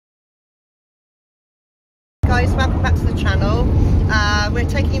guys, welcome back to the channel. We're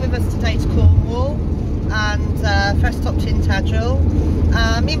taking you with us today to Cornwall and first stop Tintagel.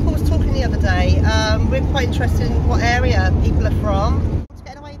 Me and Paul was talking the other day. We're quite interested in what area people are from.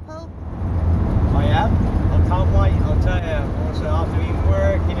 Getting away, Paul? I am. I can't wait. I'll tell you. Also, after been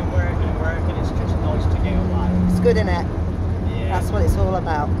working and working and working, it's just nice to get away. It's good, isn't it? Yeah. That's what it's all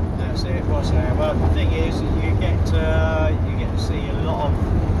about. That's it. Well, the thing is, you get to see a lot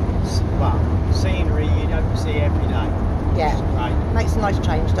of scenery you don't see every day. Yeah. Right. Makes a nice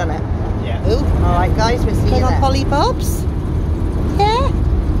change, doesn't it? Yeah. Ooh. All right, guys. We'll see you on Polly Bob's. Yeah.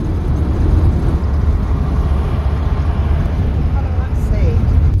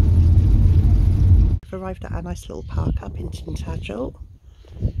 Arrived at a nice little park up in Tintagel.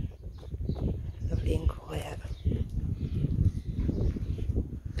 Lovely and quiet.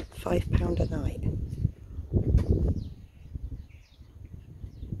 £5 a night.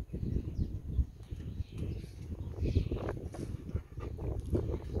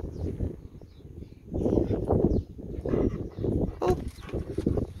 Oh,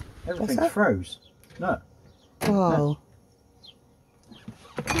 Everything froze. No. Whoa.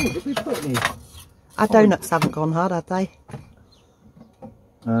 Oh, did we put any? Our donuts haven't gone hard, have they?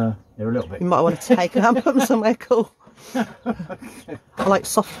 They're a little bit. You might want to take them and put them somewhere cool. I like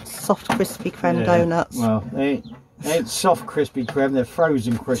soft crispy creme donuts. Well, they ain't soft crispy creme, they're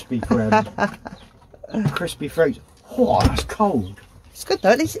frozen crispy creme. Crispy frozen. Oh, that's cold. It's good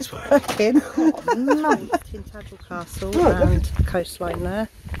though, at least it's working. Nice. Tintagel Castle and the coastline there.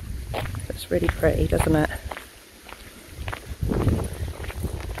 It's really pretty, doesn't it?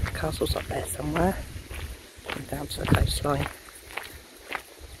 The castle's up there somewhere. And down to the coastline.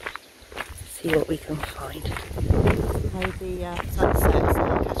 See what we can find. Maybe sunsets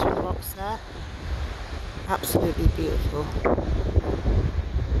and catching the rocks there. Absolutely beautiful.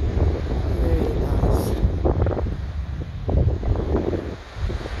 Really nice.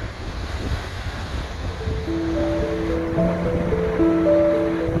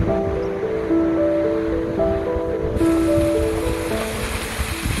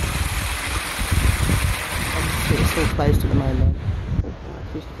 It's all closed at the moment.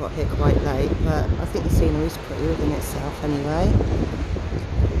 We've got here quite late, but I think the scenery is pretty within itself anyway.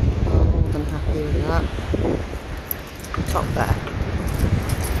 I'm more than happy with that. Top there.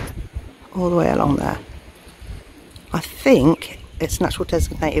 All the way along there. I think it's natural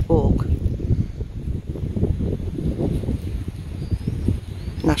designated walk.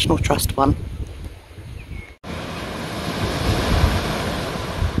 National Trust one. I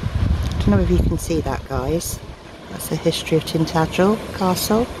don't know if you can see that, guys. That's the history of Tintagel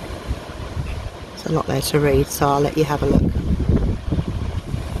Castle. There's a lot there to read, so I'll let you have a look.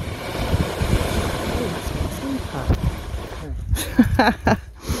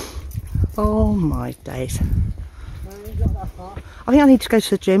 Oh my days. I think I need to go to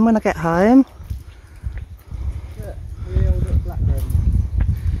the gym when I get home.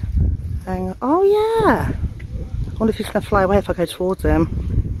 Hang on. Oh yeah! I wonder if he's going to fly away if I go towards him.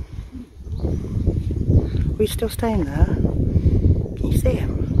 Are you still staying there? Can you see him?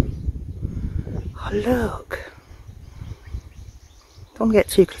 Oh look! Don't want to get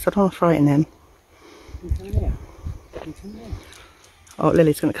too close, I don't want to frighten him. Oh,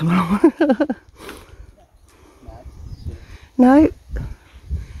 Lily's going to come along. No,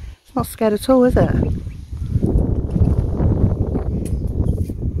 it's not scared at all, is it?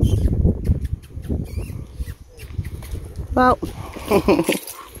 Well,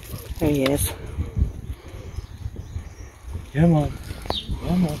 there he is. Come on.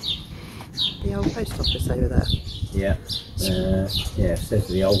 Come on. The old post office over there. Yeah. Yeah, it says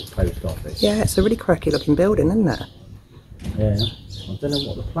the old post office. Yeah, it's a really quirky looking building, isn't it? Yeah. I don't know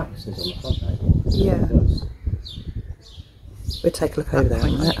what the plaque says on the front though. Yeah. We'll take a look over there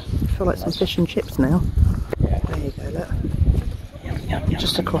in a minute. I feel like some fish and chips now. Yeah. There you go, look.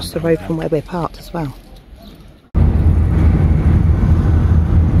 Just across the road from where we're parked as well.